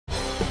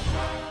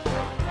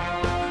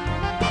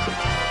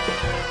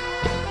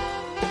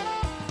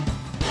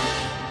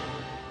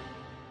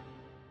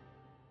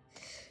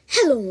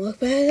Welcome back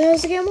to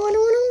us again.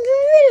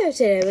 Video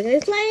today. We're going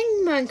to be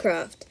playing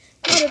Minecraft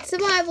Modded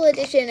Survival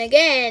Edition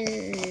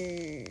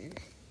again.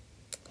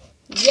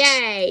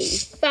 Yay!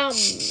 Fun!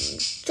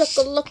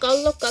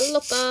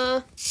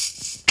 Chocka-locka-locka-locka.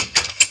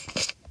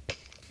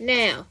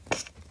 Now,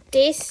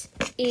 this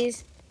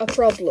is a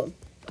problem.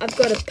 I've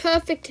got a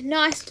perfect,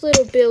 nice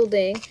little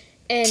building,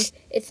 and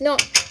it's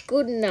not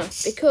good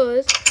enough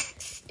because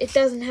it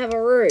doesn't have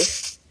a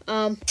roof.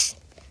 I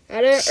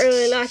don't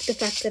really like the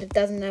fact that it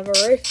doesn't have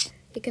a roof.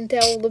 You can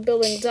tell all the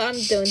buildings I'm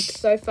doing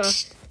so far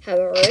have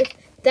a roof.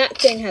 That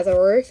thing has a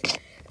roof.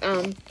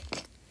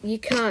 You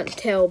can't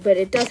tell, but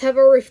it does have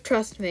a roof,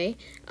 trust me.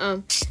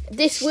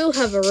 This will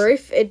have a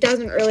roof. It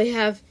doesn't really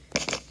have...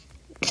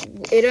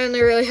 It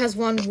only really has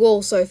one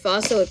wall so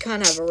far, so it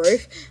can't have a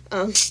roof.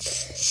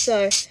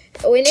 So,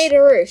 we need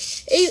a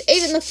roof.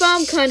 Even the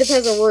farm kind of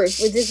has a roof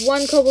with this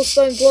one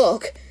cobblestone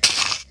block.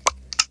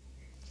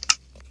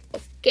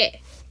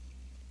 Okay.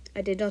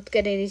 I did not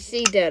get any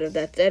seed out of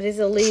that. That is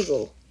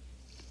illegal.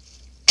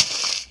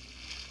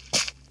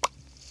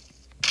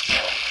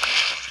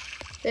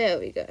 There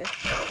we go.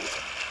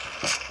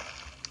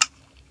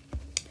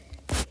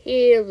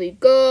 Here we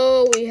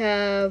go. We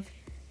have...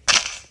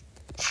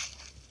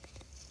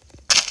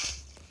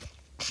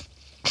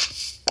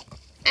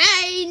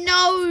 Hey,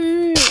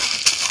 no!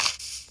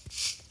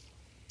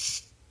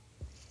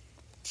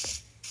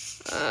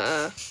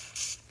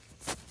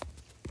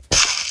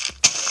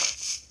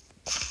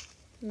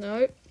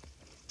 Nope.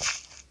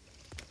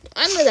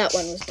 Only that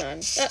one was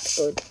done. That's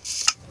good.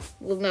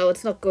 Well, no,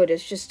 it's not good.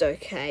 It's just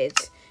okay.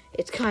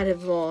 It's kind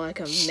of more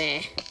like a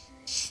meh.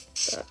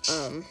 But,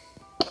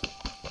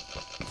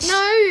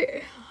 no!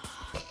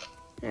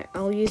 No,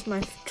 I'll use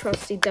my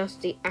trusty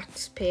dusty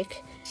axe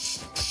pick.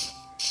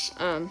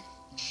 And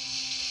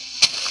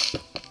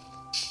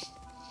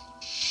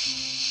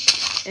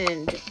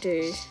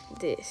do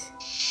this.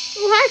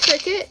 Oh, hi,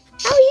 Cricket.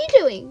 How are you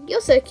doing? You're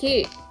so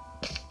cute.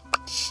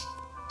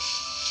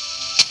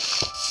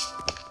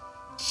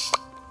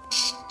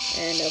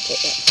 And I'll put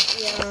that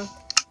here,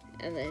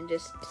 and then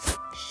just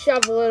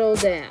shovel it all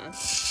down.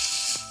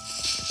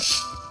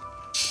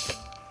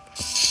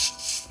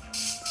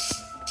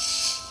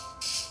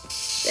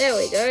 There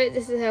we go.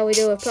 This is how we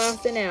do a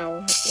pasta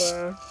now.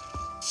 Well,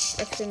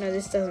 actually, no,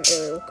 this doesn't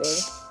really look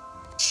good.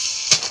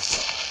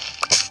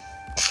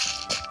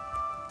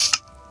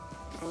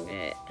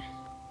 Okay.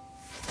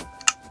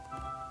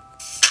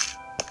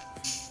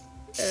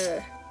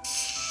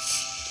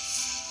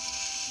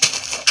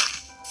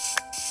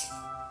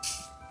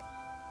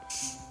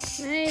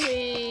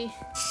 Maybe.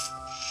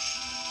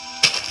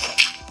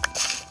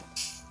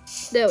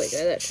 There we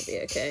go, that should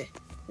be okay.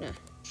 No.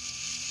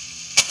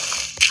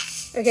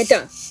 Okay,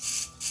 done.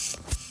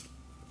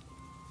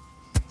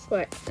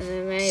 Right, and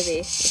then maybe,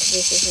 if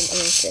this is an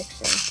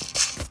intersection.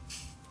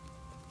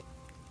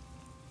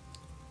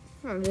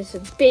 I'm just a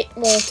bit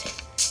more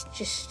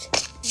just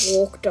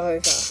walked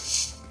over.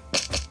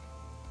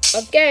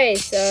 Okay,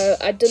 so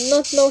I do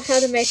not know how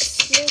to make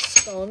small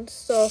stone,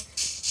 so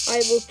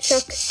I will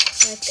chuck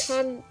my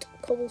current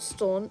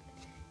cobblestone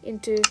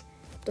into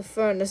the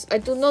furnace. I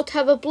do not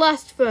have a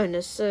blast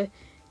furnace, so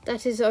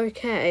that is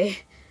okay.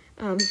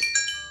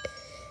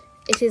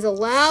 It is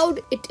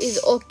allowed. It is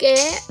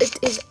okay. It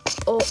is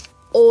all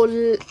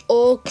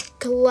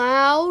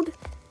cloud.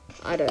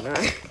 I don't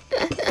know.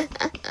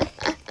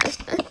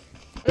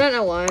 I don't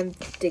know why I'm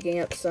digging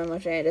up so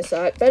much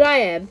andesite, but I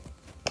am.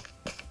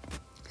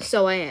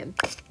 So I am.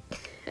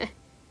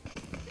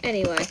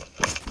 Anyway,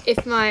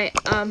 if my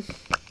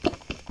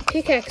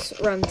pickaxe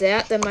runs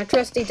out, then my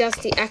trusty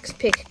dusty axe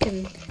pick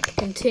can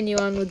continue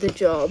on with the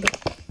job.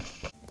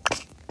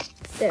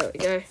 There we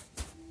go.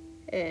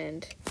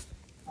 And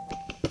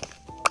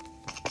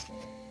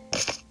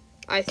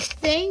I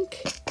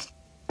think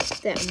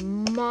that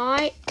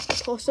might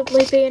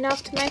possibly be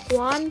enough to make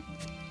one.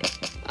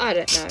 I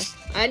don't know.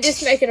 I'm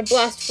just making a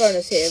blast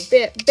furnace here.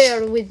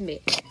 Bear with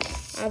me.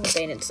 I haven't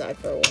been inside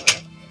for a while.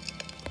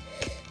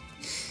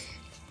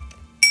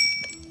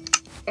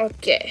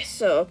 Okay,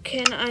 so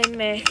can I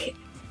make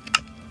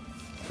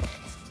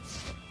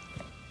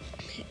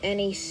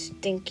any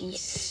stinky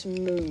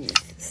smooth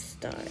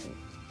stone?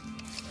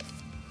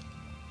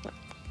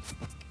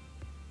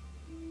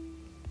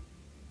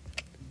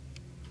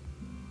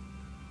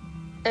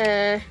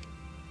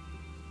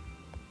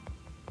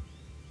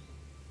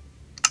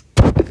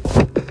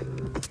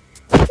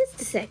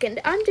 Just a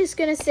second. I'm just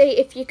gonna see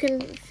if you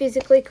can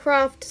physically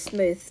craft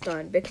smooth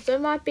stone, because I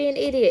might be an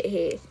idiot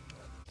here.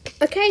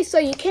 Okay, so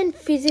you can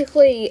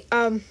physically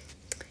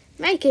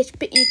make it,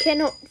 but you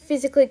cannot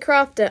physically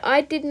craft it.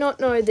 I did not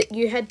know that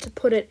you had to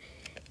put it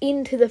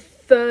into the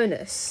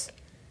furnace.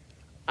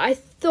 I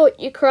thought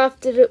you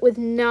crafted it with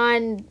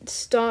 9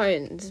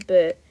 stones,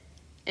 but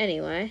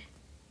anyway.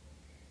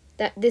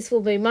 This will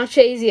be much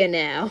easier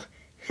now.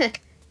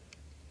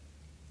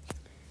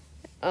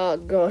 Oh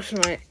gosh,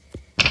 my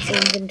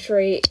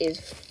inventory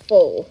is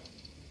full.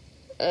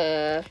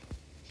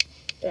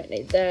 Don't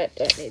need that.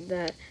 Don't need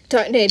that.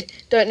 Don't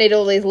need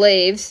all these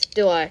leaves,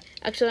 do I?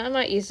 Actually, I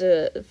might use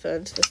the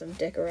ferns for some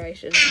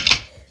decoration.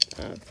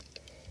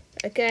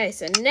 Okay,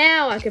 so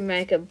now I can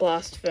make a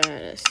blast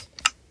furnace.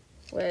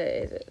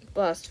 Where is it?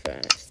 Blast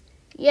furnace.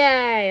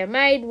 Yay, I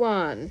made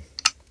one.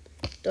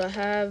 Do I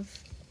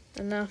have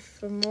enough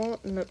for more?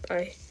 Nope,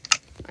 I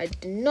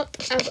do not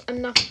have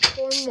enough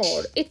for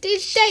more. It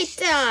is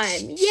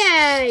daytime!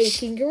 Yay!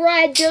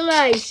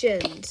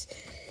 Congratulations!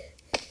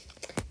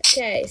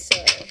 Okay, so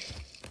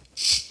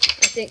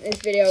I think this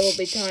video will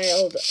be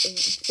titled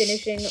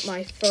Finishing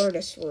My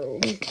Furnace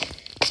Room.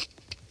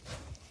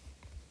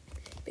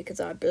 Because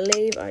I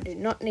believe I do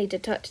not need to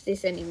touch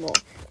this anymore.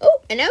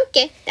 Oh, and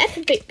okay, that's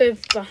a bit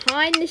of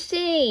behind the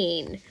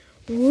scene.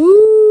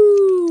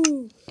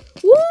 Woo!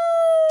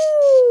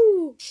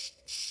 Woo!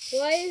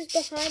 Why is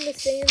behind the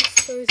scenes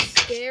so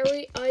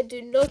scary? I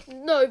do not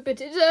know, but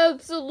it's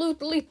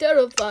absolutely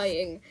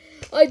terrifying.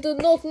 I do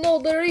not know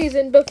the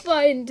reason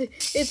behind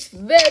its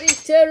very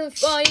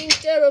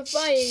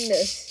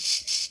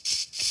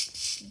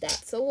terrifyingness.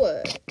 That's a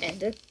word,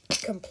 and a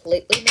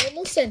completely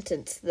normal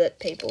sentence that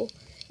people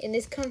in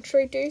this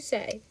country do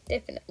say.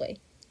 Definitely.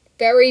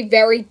 Very,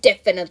 very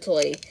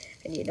definitely.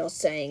 And you're not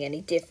saying any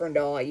different,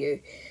 are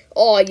you?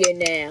 Are you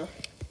now?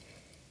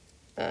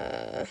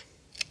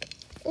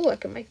 Oh, I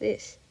can make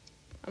this.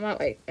 I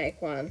might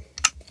make one.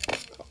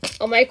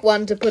 I'll make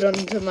one to put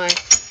onto my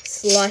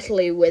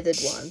slightly weathered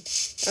one.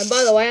 And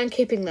by the way, I'm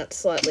keeping that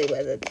slightly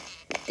weathered.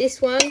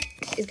 This one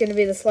is going to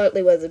be the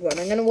slightly weathered one.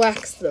 I'm going to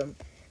wax them.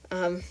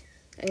 I'm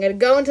going to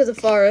go into the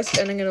forest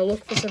and I'm going to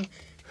look for some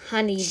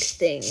honeyed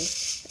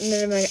things. And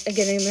then I'm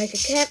going to make a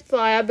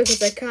campfire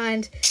because I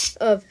kind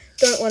of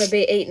don't want to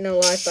be eaten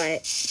alive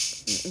by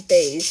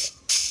bees.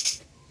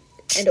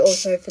 And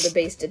also for the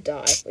bees to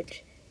die,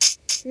 which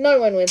no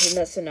one wins in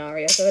that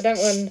scenario. So I don't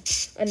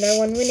want a no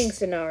one winning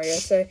scenario.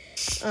 So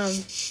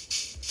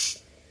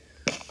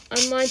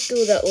I might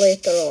do that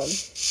later on.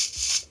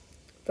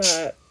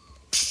 But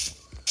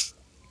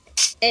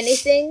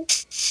anything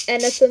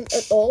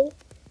at all,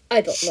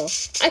 I don't know.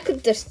 I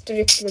could just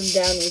strip them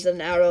down with an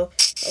arrow,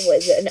 or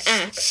with an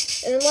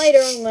axe, and then later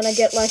on when I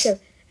get like an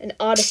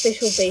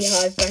artificial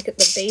beehive back at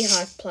the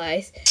beehive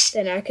place,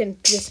 then I can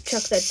just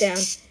chuck that down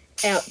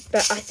out.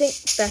 But I think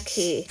back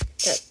here,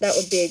 that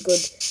would be a good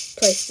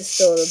place to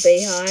store the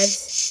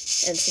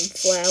beehives and some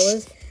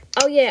flowers.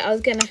 Oh yeah, I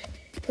was gonna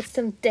put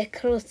some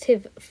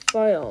decorative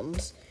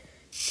ferns.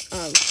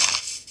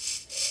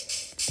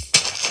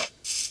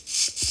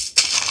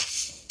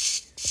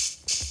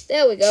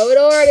 There we go, it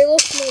already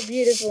looks more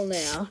beautiful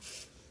now.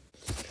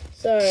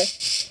 So,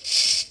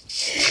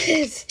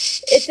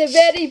 it's a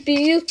very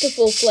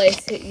beautiful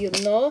place, you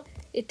know.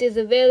 It is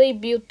a very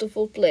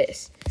beautiful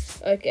place.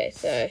 Okay,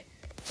 so,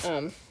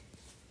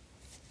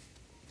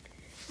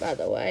 by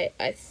the way,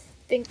 I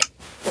think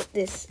that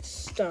this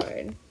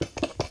stone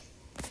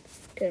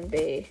can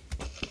be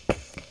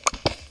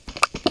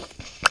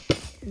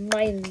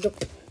mined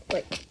up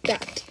like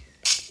that.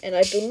 And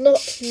I do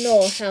not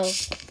know how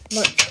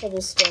much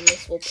cobblestone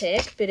this will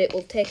take, but it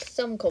will take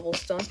some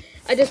cobblestone.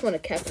 I just want to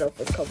cap it off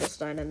with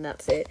cobblestone and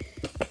that's it.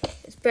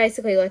 It's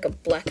basically like a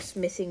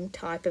blacksmithing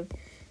type of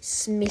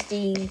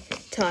smithing,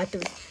 type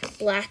of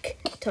black,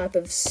 type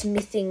of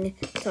smithing,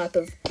 type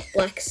of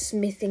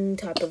blacksmithing,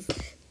 type of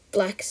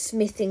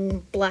blacksmithing,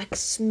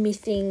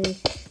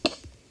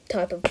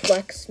 type of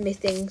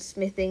blacksmithing,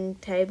 smithing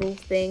table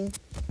thing.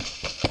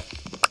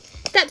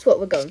 That's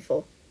what we're going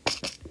for.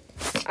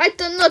 I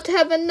do not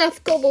have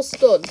enough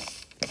cobblestone.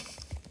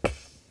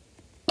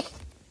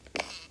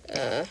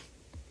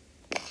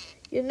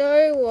 You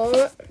know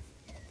what?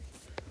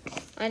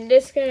 I'm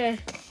gonna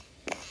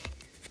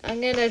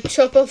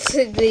chop off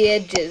the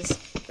edges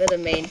for the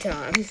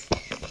meantime.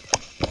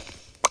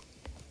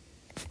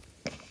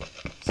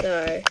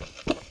 So,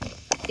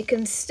 it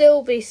can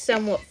still be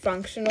somewhat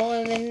functional.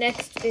 In the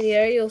next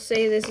video, you'll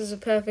see this is a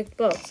perfect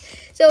box.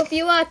 So if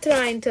you are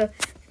trying to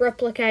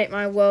replicate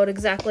my world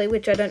exactly,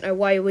 which I don't know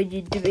why would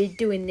you be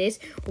doing this,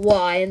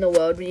 why in the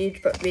world would you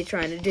be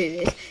trying to do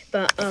this,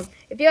 but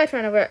if you are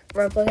trying to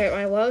replicate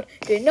my world,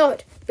 do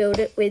not build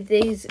it with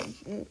these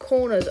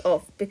corners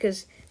off,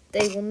 because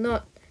they will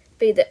not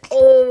be there.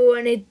 Oh,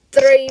 I need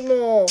 3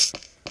 more.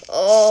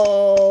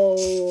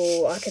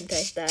 Oh, I can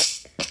take that.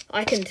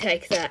 I can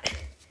take that.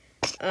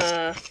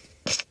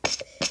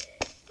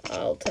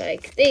 I'll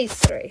take these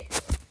 3.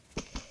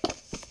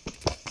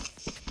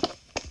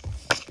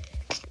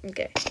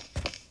 Okay,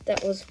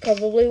 that was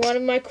probably one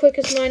of my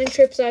quickest mining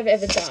trips I've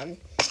ever done.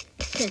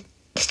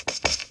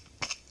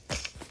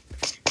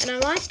 And I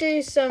might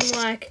do some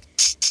like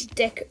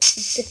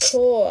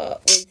decor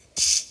with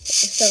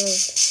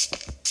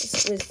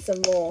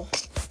some more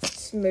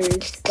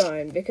smooth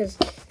stone, because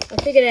I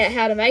figured out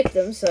how to make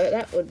them, so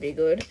that would be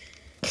good.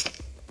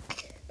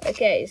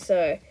 Okay,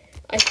 so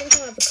I think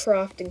I have a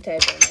crafting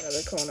table in that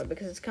other corner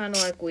because it's kind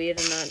of like weird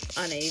and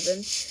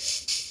uneven.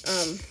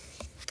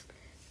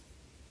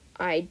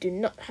 I do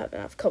not have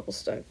enough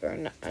cobblestone for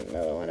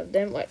another one of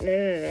them. Wait,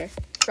 no.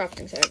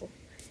 Crafting table.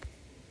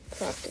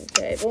 Crafting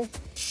table.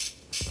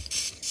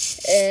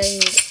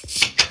 And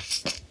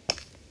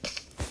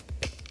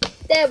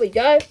there we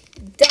go.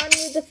 Done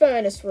with the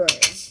furnace room.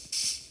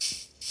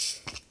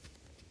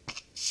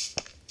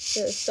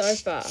 So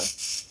far.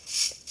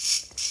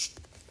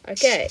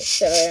 Okay,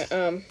 so,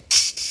 I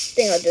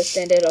think I'll just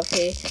end it off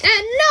here.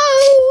 And no!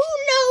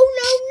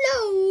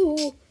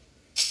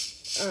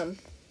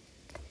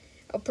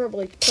 I'll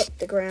probably cut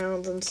the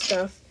grounds and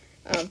stuff.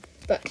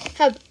 But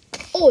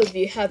all of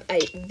you have a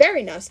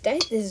very nice day.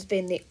 This has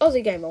been the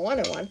Aussie Gamer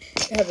 101.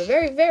 Have a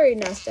very, very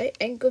nice day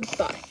and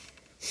goodbye.